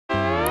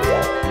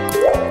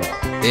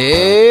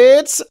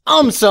It's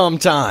AumSum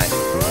time!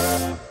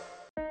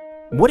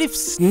 What if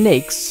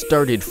snakes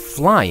started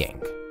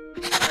flying?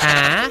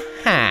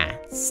 Aha!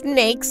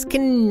 Snakes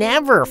can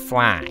never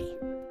fly.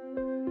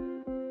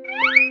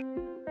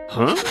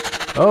 Huh?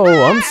 Oh,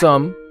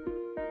 AumSum.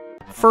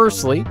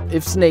 Firstly,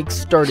 if snakes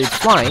started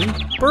flying,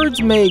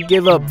 birds may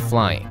give up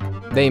flying.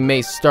 They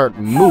may start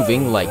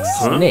moving like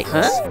snakes.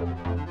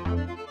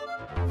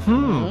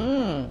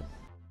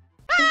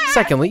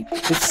 Secondly,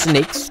 if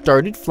snakes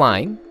started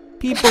flying,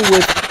 people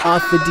with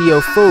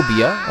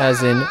ophidiophobia,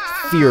 as in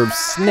fear of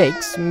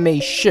snakes, may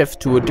shift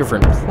to a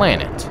different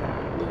planet.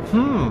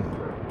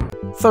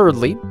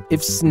 Thirdly,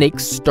 if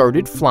snakes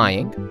started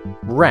flying,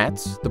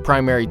 rats, the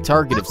primary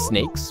target of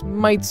snakes,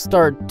 might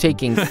start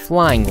taking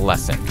flying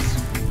lessons.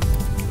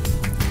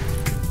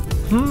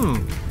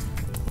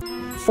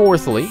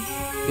 Fourthly,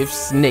 if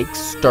snakes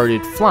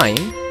started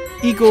flying,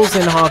 eagles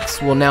and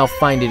hawks will now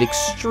find it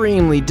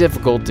extremely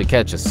difficult to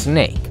catch a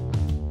snake.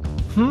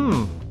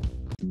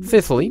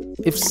 Fifthly,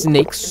 if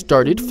snakes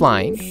started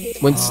flying,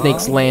 when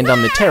snakes land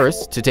on the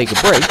terrace to take a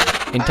break,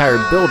 entire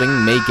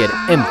building may get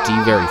empty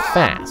very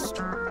fast.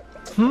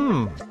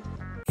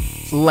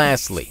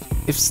 Lastly,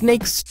 if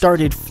snakes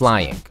started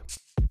flying,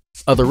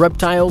 other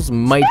reptiles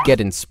might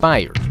get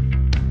inspired.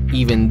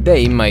 Even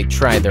they might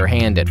try their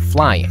hand at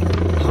flying.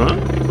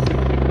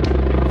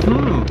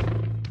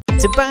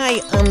 To buy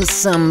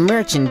AumSum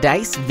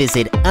merchandise,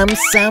 visit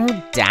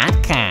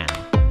AumSum.com.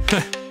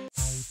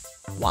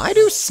 Why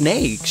do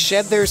snakes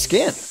shed their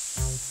skin?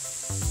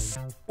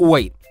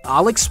 Wait,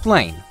 I'll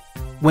explain.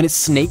 When a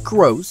snake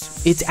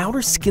grows, its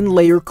outer skin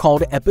layer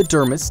called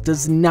epidermis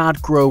does not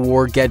grow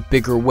or get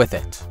bigger with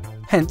it.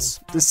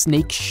 Hence, the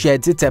snake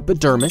sheds its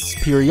epidermis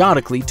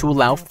periodically to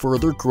allow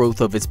further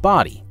growth of its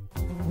body.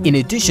 In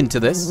addition to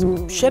this,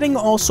 shedding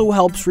also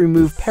helps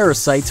remove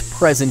parasites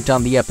present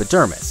on the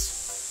epidermis.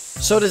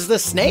 So does the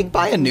snake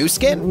buy a new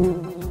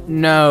skin?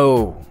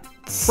 No.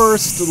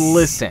 First,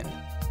 listen.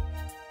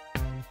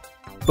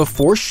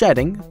 Before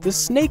shedding, the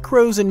snake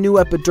grows a new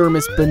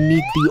epidermis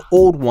beneath the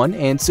old one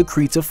and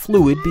secretes a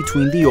fluid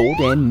between the old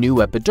and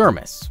new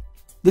epidermis.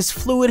 This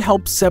fluid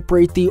helps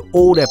separate the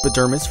old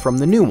epidermis from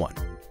the new one.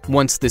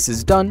 Once this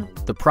is done,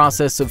 the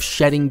process of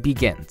shedding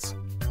begins.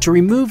 To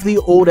remove the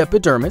old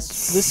epidermis,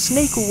 the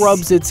snake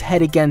rubs its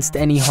head against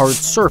any hard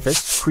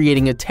surface,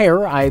 creating a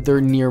tear either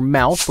near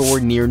mouth or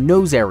near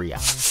nose area.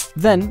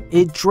 Then,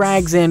 it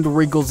drags and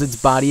wriggles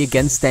its body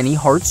against any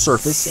hard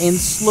surface and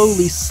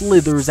slowly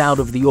slithers out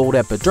of the old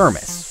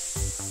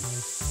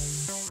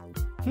epidermis.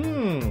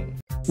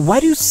 Why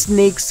do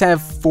snakes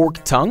have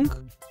forked tongue?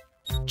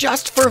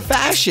 Just for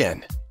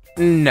fashion.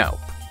 No.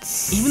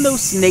 Even though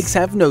snakes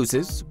have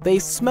noses, they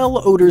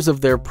smell odors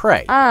of their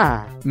prey,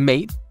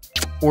 mate,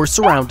 or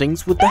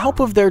surroundings with the help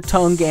of their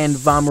tongue and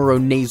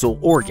vomeronasal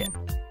organ.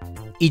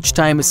 Each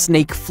time a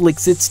snake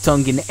flicks its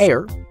tongue in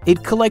air,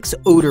 it collects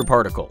odor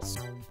particles.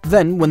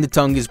 Then, when the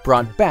tongue is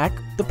brought back,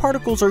 the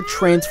particles are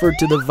transferred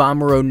to the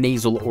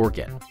vomeronasal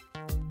organ.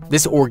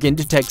 This organ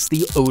detects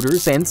the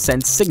odors and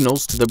sends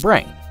signals to the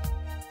brain,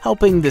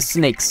 helping the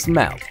snake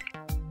smell.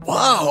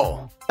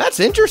 Wow, that's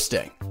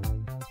interesting.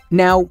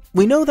 Now,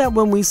 we know that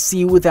when we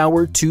see with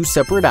our two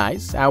separate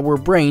eyes, our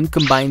brain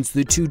combines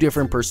the two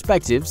different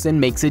perspectives and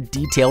makes a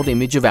detailed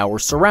image of our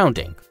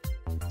surrounding.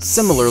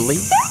 Similarly,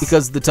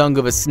 because the tongue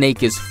of a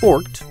snake is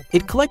forked,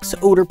 it collects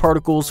odor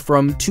particles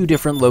from two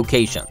different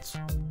locations,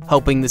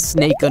 helping the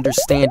snake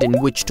understand in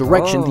which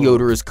direction the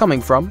odor is coming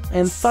from,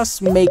 and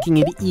thus making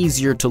it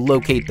easier to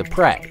locate the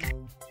prey.